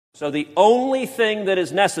So the only thing that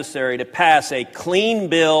is necessary to pass a clean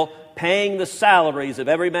bill paying the salaries of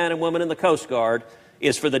every man and woman in the Coast Guard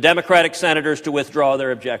is for the Democratic senators to withdraw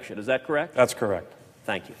their objection. Is that correct? That's correct.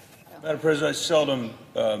 Thank you. Madam President, I seldom,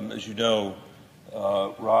 as you know,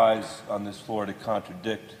 rise on this floor to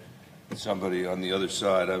contradict somebody on the other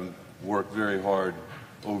side. I've worked very hard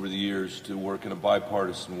over the years to work in a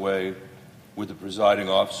bipartisan way with the presiding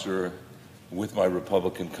officer, with my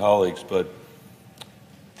Republican colleagues, but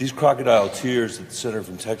these crocodile tears that the senator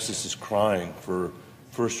from Texas is crying for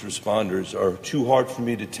first responders are too hard for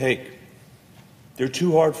me to take. They're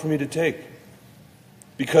too hard for me to take.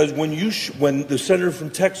 Because when the senator from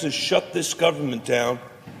Texas shut this government down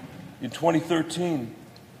in 2013,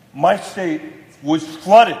 my state was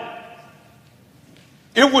flooded.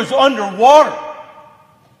 It was underwater.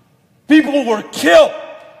 People were killed.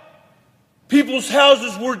 People's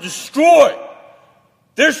houses were destroyed.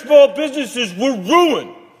 Their small businesses were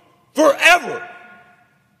ruined forever.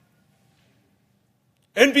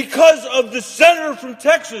 And because of the senator from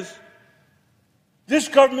Texas, this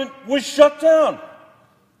government was shut down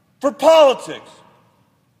for politics.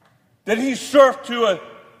 That he surfed to a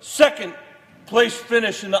second place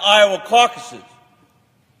finish in the Iowa caucuses.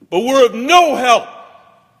 But we're of no help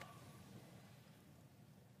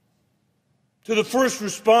to the first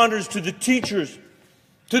responders, to the teachers,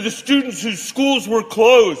 to the students whose schools were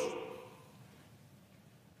closed,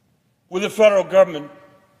 with a federal government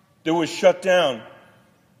that was shut down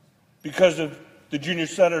because of the junior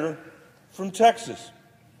senator from Texas.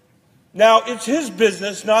 Now, it's his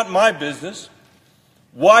business, not my business,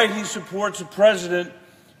 why he supports a president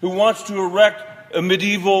who wants to erect a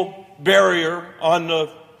medieval barrier on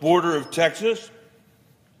the border of Texas,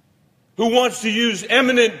 who wants to use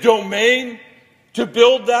eminent domain to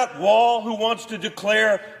build that wall, who wants to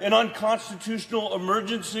declare an unconstitutional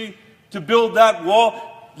emergency to build that wall.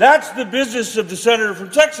 That's the business of the senator from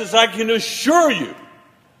Texas. I can assure you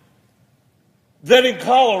that in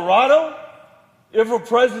Colorado, if a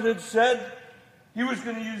president said he was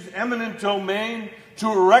going to use eminent domain to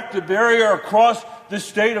erect a barrier across the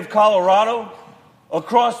state of Colorado,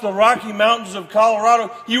 across the Rocky Mountains of Colorado,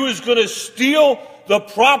 he was going to steal the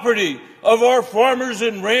property of our farmers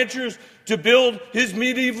and ranchers to build his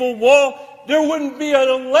medieval wall, there wouldn't be an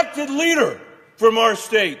elected leader from our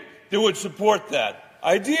state that would support that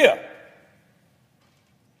idea.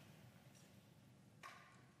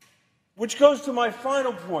 Which goes to my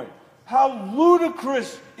final point. How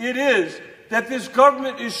ludicrous it is that this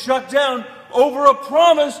government is shut down over a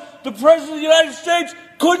promise the President of the United States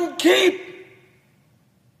couldn't keep.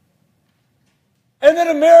 And that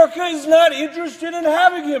America is not interested in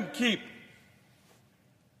having him keep.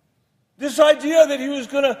 This idea that he was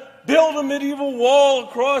going to build a medieval wall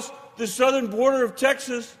across the southern border of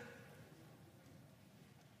Texas,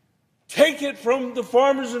 take it from the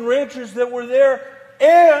farmers and ranchers that were there,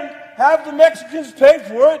 and have the Mexicans pay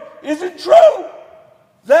for it, isn't true.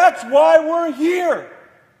 That's why we're here.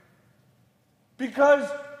 Because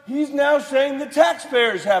he's now saying the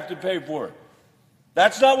taxpayers have to pay for it.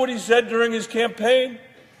 That's not what he said during his campaign.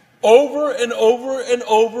 Over and over and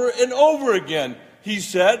over and over again, he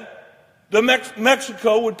said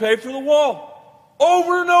Mexico would pay for the wall.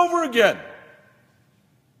 Over and over again.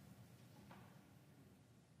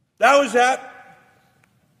 That was that.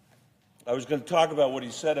 I was going to talk about what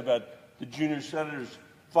he said about the junior senator's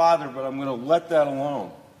father, but I'm going to let that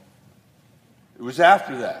alone. It was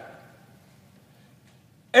after that.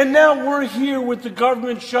 And now we're here with the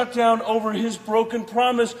government shutdown over his broken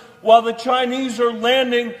promise while the Chinese are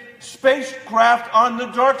landing spacecraft on the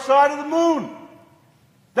dark side of the moon.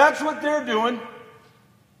 That's what they're doing.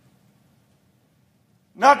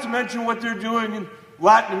 Not to mention what they're doing in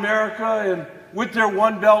Latin America and with their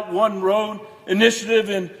One Belt, One Road initiative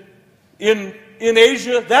in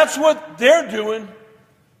Asia. That's what they're doing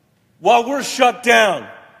while we're shut down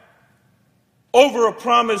over a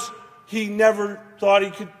promise he never thought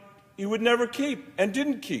he would never keep and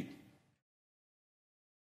didn't keep.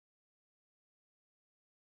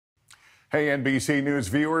 Hey, NBC News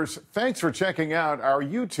viewers, thanks for checking out our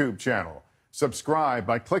YouTube channel. Subscribe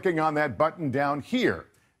by clicking on that button down here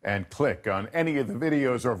and click on any of the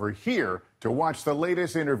videos over here to watch the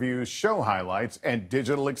latest interviews, show highlights, and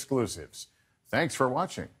digital exclusives. Thanks for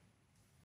watching.